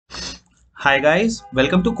Hi guys,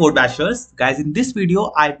 welcome to Code Bashers. Guys, in this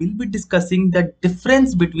video, I will be discussing the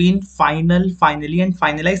difference between final, finally and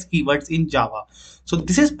finalize keywords in Java. So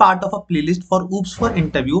this is part of a playlist for Oops for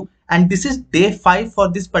Interview and this is day 5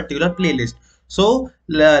 for this particular playlist. So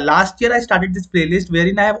last year I started this playlist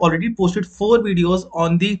wherein I have already posted 4 videos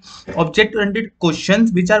on the object-oriented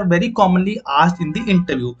questions which are very commonly asked in the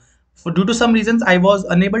interview. Due to some reasons I was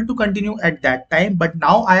unable to continue at that time, but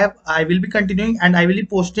now I will be continuing and I will be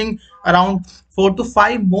posting around 4 to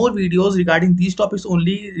 5 more videos regarding these topics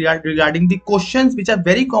only, regarding the questions which are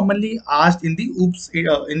very commonly asked in the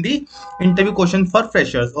in the interview question for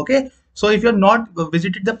freshers. Okay, so if you're not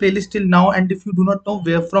visited the playlist till now and if you do not know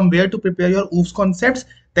where to prepare your oops concepts,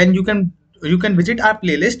 then you can visit our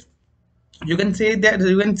playlist. You can say that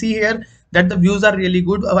you can see here that the views are really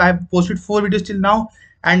good. I have posted 4 videos till now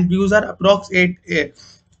and views are approx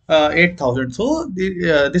 8,000. So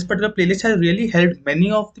this particular playlist has really helped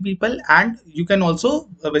many of the people, and you can also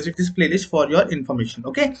visit this playlist for your information.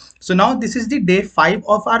 Okay, so now this is the day 5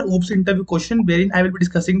 of our oops interview question, wherein I will be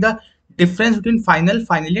discussing the difference between final,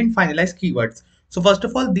 finally and finalize keywords. So first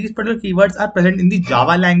of all, these particular keywords are present in the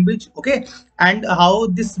Java language. Okay, and how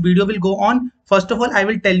this video will go on. First of all, I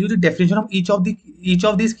will tell you the definition of each of these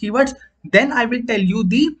keywords. Then I will tell you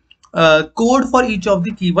the code for each of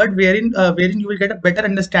the keyword, wherein you will get a better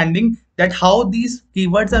understanding that how these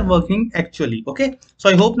keywords are working actually. Okay, so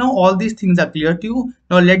I hope now all these things are clear to you.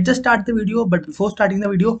 Now let's just start the video. But before starting the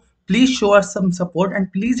video, please show us some support and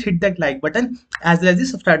please hit that like button as well as the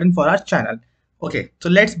subscribe button for our channel. Okay, so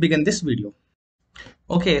let's begin this video.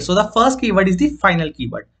 Okay, so the first keyword is the final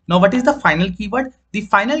keyword. Now, what is the final keyword? The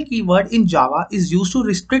final keyword in Java is used to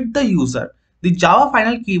restrict the user. The Java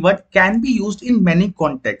final keyword can be used in many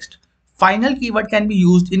contexts. Final keyword can be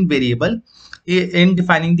used in variable, in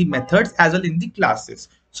defining the methods as well in the classes.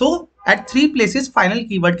 So at 3 places final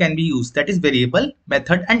keyword can be used, that is variable,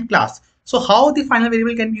 method and class. So how the final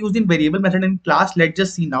variable can be used in variable, method and class, let's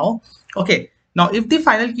just see now. Okay, now if the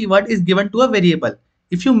final keyword is given to a variable,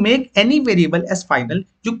 if you make any variable as final,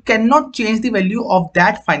 you cannot change the value of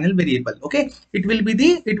that final variable. Okay, it will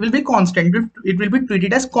be constant. It will be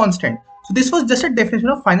treated as constant. So this was just a definition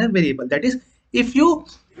of final variable. That is, if you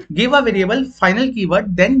give a variable final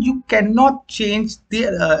keyword, then you cannot change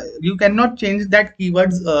that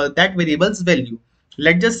keyword's that variable's value.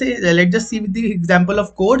 Let's just see with the example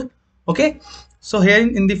of code. Okay, so here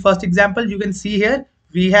in the first example, you can see here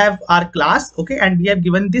we have our class. Okay, and we have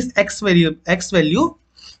given this x value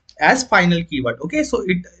as final keyword. Okay, so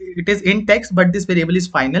it is in text, but this variable is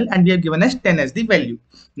final and we have given as 10 as the value.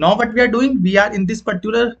 Now what we are doing, we are in this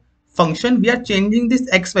particular function, we are changing this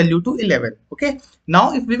x value to 11. Okay,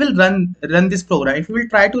 now if we will run this program, if we will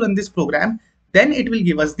try to run this program, then it will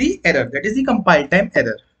give us the error, that is the compile time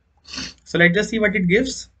error. So let's just see what it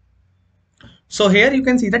gives. So here you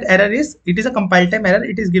can see that it is a compile time error.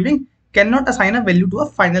 It is giving cannot assign a value to a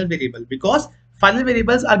final variable because final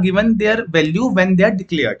variables are given their value when they are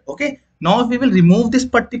declared. Okay, now if we will remove this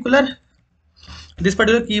particular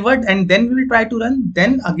keyword and then we will try to run,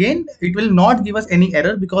 then again it will not give us any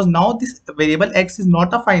error because now this variable x is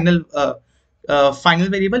not a final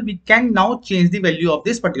variable. We can now change the value of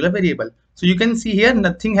this particular variable. So you can see here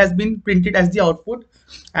nothing has been printed as the output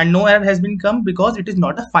and no error has been come because it is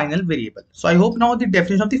not a final variable. So I hope now the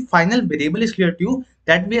definition of the final variable is clear to you,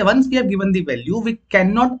 that once we have given the value, we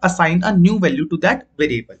cannot assign a new value to that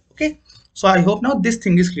variable. Okay, so I hope now this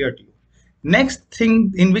thing is clear to you. Next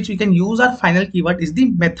thing in which we can use our final keyword is the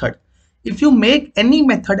method. If you make any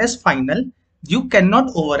method as final, you cannot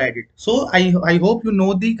override it. So I hope you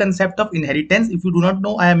know the concept of inheritance. If you do not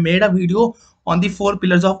know, I have made a video on the 4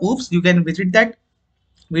 pillars of oops. You can visit that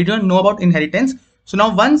video and know about inheritance. So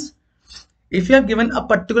now once if you have given a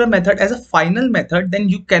particular method as a final method, then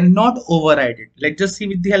you cannot override it. Let's just see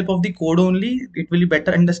with the help of the code only, it will be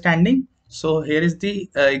better understanding. So here is the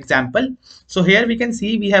example. So here we can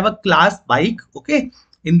see we have a class bike. Okay,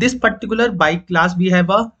 in this particular bike class we have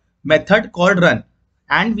a method called run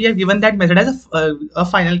and we have given that method as a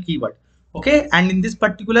final keyword. Okay, and in this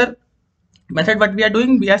particular method what we are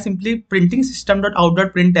doing, we are simply printing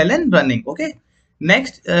system.out.println running. Okay,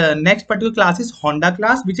 next particular class is Honda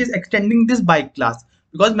class, which is extending this bike class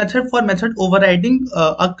because method overriding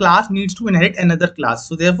a class needs to inherit another class.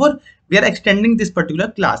 So therefore we are extending this particular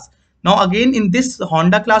class. Now again in this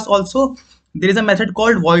Honda class also there is a method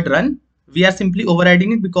called void run. We are simply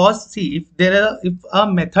overriding it because see, if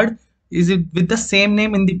a method is with the same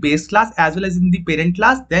name in the base class as well as in the parent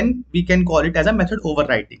class, then we can call it as a method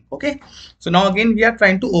overriding. Okay, so now again we are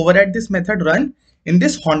trying to override this method run in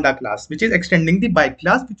this Honda class, which is extending the bike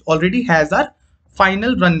class, which already has our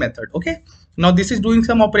final run method. Okay, Now this is doing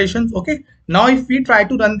some operations. Okay, now if we try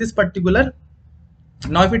to run this particular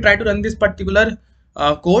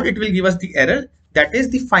code, it will give us the error, that is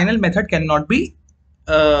the final method cannot be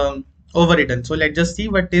overridden. So let's just see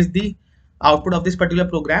what is the output of this particular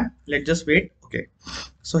program. Let's just wait. Okay,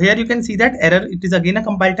 so here you can see that error, it is again a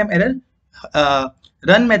compile time error. uh,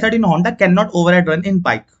 Run method in Honda cannot override run in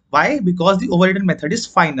bike. Why? Because the overridden method is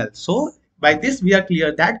final. So by this we are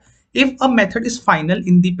clear that if a method is final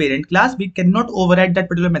in the parent class, we cannot override that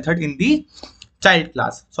particular method in the child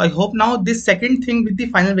class. So I hope now this second thing with the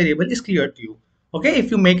final variable is clear to you. Okay, if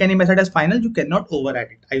you make any method as final, you cannot override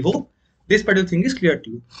it. I hope this particular thing is clear to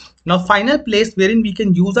you. Now final place wherein we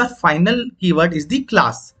can use our final keyword is the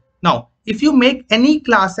class. Now if you make any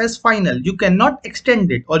class as final, you cannot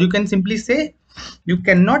extend it, or you can simply say you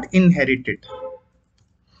cannot inherit it.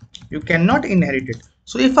 You cannot inherit it.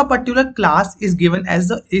 So if a particular class is given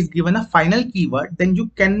a final keyword, then you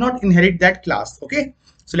cannot inherit that class. Okay,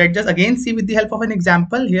 so let's just again see with the help of an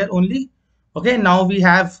example here only. Okay, now we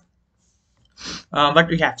have what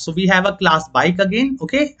we have. So we have a class bike again.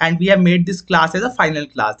 Okay, and we have made this class as a final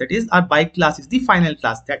class, that is our bike class is the final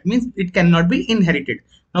class. That means it cannot be inherited.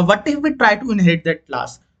 Now what if we try to inherit that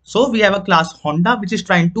class? So we have a class Honda which is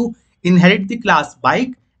trying to inherit the class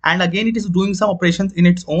bike, and again it is doing some operations in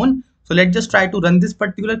its own. So let's just try to run this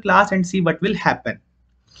particular class and see what will happen.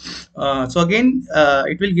 So again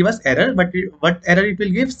it will give us error, but what error it will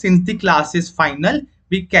give? Since the class is final,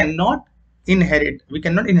 we cannot inherit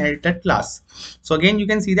that class. So again you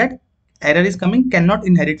can see that error is coming, cannot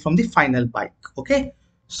inherit from the final bike. Okay,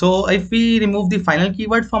 so if we remove the final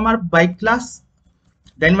keyword from our bike class,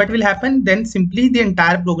 then what will happen? Then simply the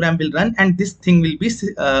entire program will run, and this thing will be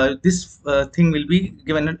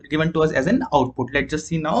given to us as an output. Let's just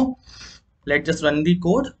see now. Let's just run the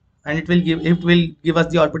code, and it will give us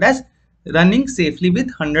the output as running safely with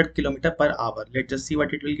 100 km/h. Let's just see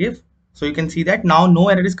what it will give. So you can see that now no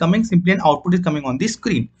error is coming, simply an output is coming on the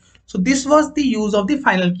screen. So this was the use of the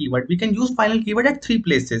final keyword. We can use final keyword at three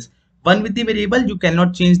places. One, with the variable, you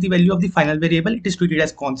cannot change the value of the final variable, it is treated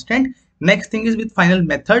as constant. Next thing is with final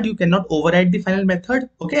method, you cannot override the final method,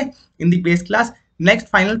 okay, in the base class. Next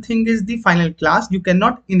final thing is the final class, you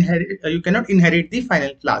cannot inherit the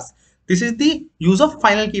final class. This is the use of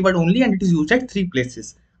final keyword only, and it is used at three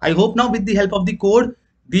places. I hope now with the help of the code,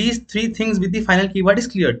 these three things with the final keyword is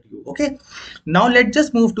clear to you. Okay, now let's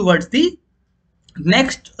just move towards the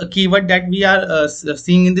next keyword that we are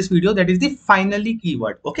seeing in this video, that is the finally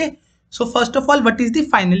keyword. Okay, so first of all, what is the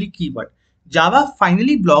finally keyword? Java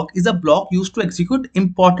finally block is a block used to execute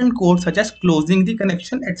important code such as closing the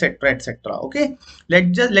connection, etc, etc. Okay,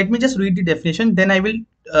 let me just read the definition, then I will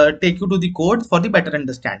take you to the code for the better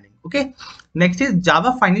understanding. Okay, next is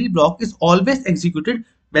Java finally block is always executed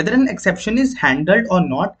whether an exception is handled or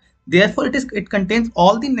not. Therefore, it contains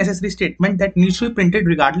all the necessary statement that needs to be printed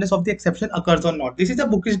regardless of the exception occurs or not. This is a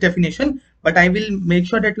bookish definition, but I will make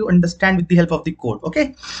sure that you understand with the help of the code.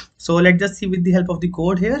 Okay, so let's just see with the help of the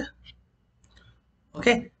code here.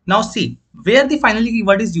 Okay, now see where the finally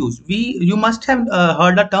keyword is used. You must have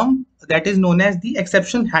heard a term that is known as the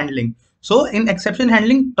exception handling. So in exception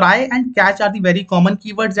handling, try and catch are the very common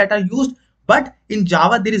keywords that are used, but in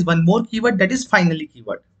Java there is one more keyword, that is finally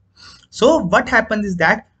keyword. So what happens is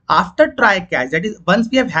that after try catch, that is once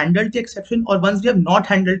we have handled the exception or once we have not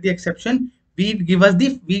handled the exception, we give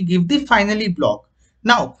the finally block.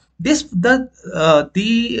 Now the statements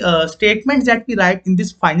that we write in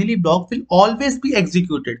this finally block will always be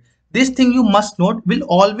executed. This thing you must note, will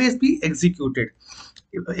always be executed,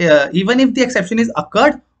 even if the exception is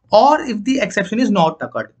occurred or if the exception is not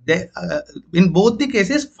occurred. In both the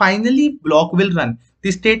cases, finally block will run.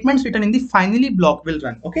 The statements written in the finally block will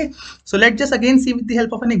run. Okay, so let's just again see with the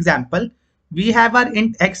help of an example. We have our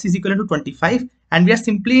int x is equal to 25, and we are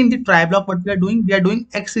simply in the try block. What we are doing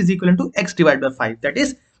x is equal to x divided by 5. That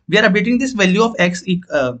is, we are updating this value of x. We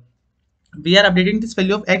are updating this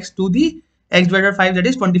value of x to the x divided by 5. That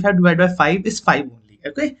is 25 divided by 5 is 5 only.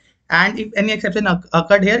 Okay, and if any exception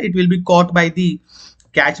occurred here, it will be caught by the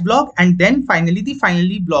catch block, and then finally the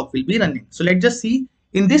finally block will be running. So let's just see.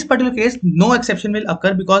 In this particular case, no exception will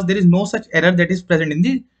occur because there is no such error that is present in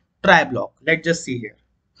the try block. Let's just see here.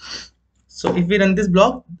 So if we run this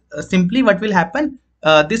block, simply what will happen?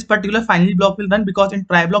 This particular finally block will run because in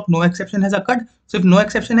try block no exception has occurred. So if no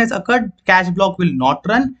exception has occurred, catch block will not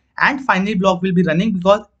run, and finally block will be running,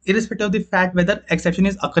 because irrespective of the fact whether exception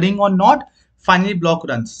is occurring or not, finally block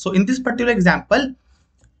runs. So in this particular example,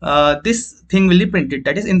 this thing will be printed,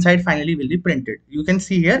 that is inside finally will be printed. You can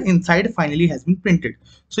see here inside finally has been printed.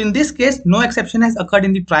 So in this case, no exception has occurred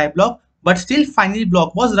in the try block, but still finally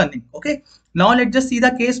block was running. Okay, now let's just see the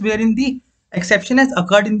case wherein the exception has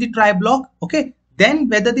occurred in the try block, okay, then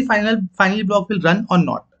whether the final block will run or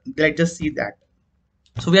not. Let's just see that.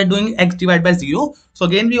 So we are doing x divided by 0. So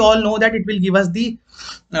again, we all know that it will give us the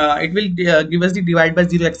give us the divide by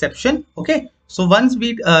 0 exception. Okay, so once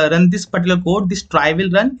we run this particular code, this try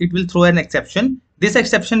will run, it will throw an exception. This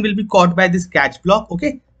exception will be caught by this catch block.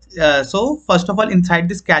 Okay, so first of all, inside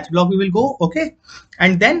this catch block we will go. Okay,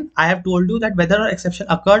 and then I have told you that whether an exception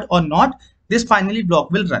occurred or not, this finally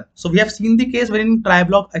block will run. So we have seen the case wherein try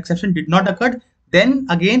block exception did not occur, then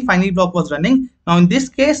again finally block was running. Now in this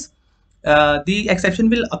case, the exception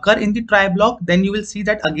will occur in the try block, then you will see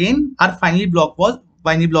that again our finally block will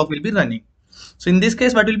be running. So in this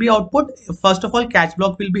case, what will be output? First of all, catch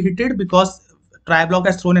block will be hitted because try block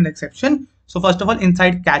has thrown an exception. So first of all,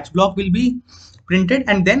 inside catch block will be printed,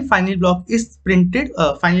 and then final block is printed.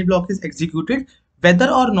 Final block is executed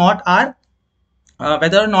whether or not our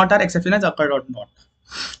exception has occurred or not.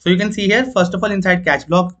 So you can see here, first of all, inside catch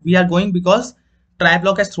block we are going because try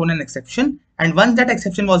block has thrown an exception, and once that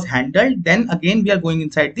exception was handled, then again we are going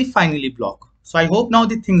inside the finally block. So I hope now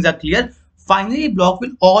the things are clear. Finally block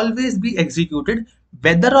will always be executed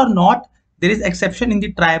whether or not there is exception in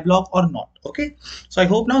the try block or not. Okay, so I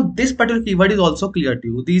hope now this particular keyword is also clear to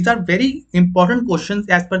you. These are very important questions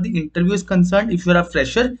as per the interview is concerned. If you are a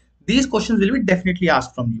fresher, these questions will be definitely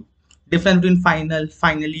asked from you. Difference between final,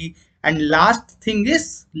 finally, and last thing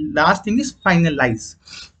is finalize.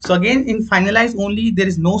 So again, in finalize only, there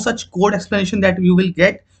is no such code explanation that you will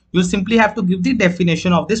get. You simply have to give the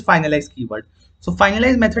definition of this finalize keyword. So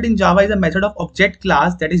finalize method in Java is a method of object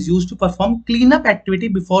class that is used to perform cleanup activity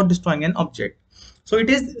before destroying an object. So it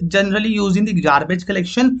is generally used in the garbage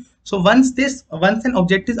collection. So once an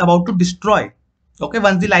object is about to destroy, okay,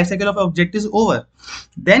 once the life cycle of object is over,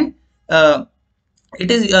 then it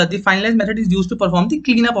is the finalize method is used to perform the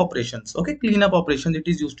cleanup operations. Okay, cleanup operations it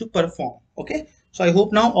is used to perform. Okay, so I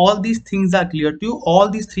hope now all these things are clear to you. All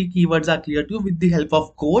these three keywords are clear to you with the help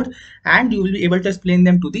of code, and you will be able to explain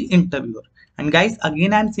them to the interviewer. And guys,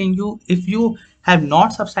 again I'm saying you, if you have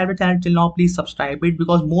not subscribed to the channel till now, please subscribe it,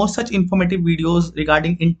 because more such informative videos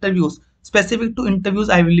regarding interviews, specific to interviews,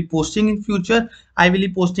 I will be posting in future. I will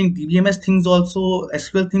be posting DBMS things also,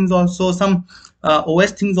 SQL things also, some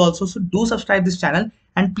OS things also. So do subscribe this channel,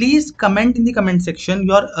 and please comment in the comment section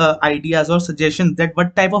your ideas or suggestions that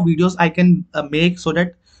what type of videos I can make so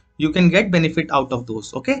that you can get benefit out of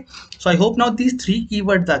those. Okay, so I hope now these three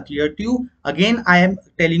keywords are clear to you. Again, I am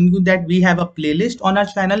telling you that we have a playlist on our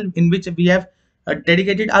channel in which we have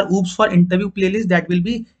dedicated our oops for interview playlist. That will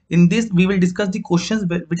be in this, we will discuss the questions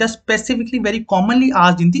which are specifically very commonly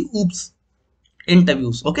asked in the oops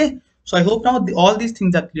interviews. Okay, so I hope now all these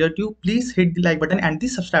things are clear to you. Please hit the like button and the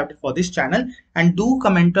subscribe for this channel, and do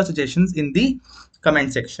comment your suggestions in the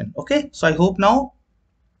comment section. Okay, so I hope now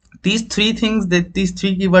these three things, that these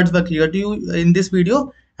three keywords were clear to you in this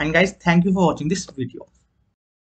video. And guys, thank you for watching this video.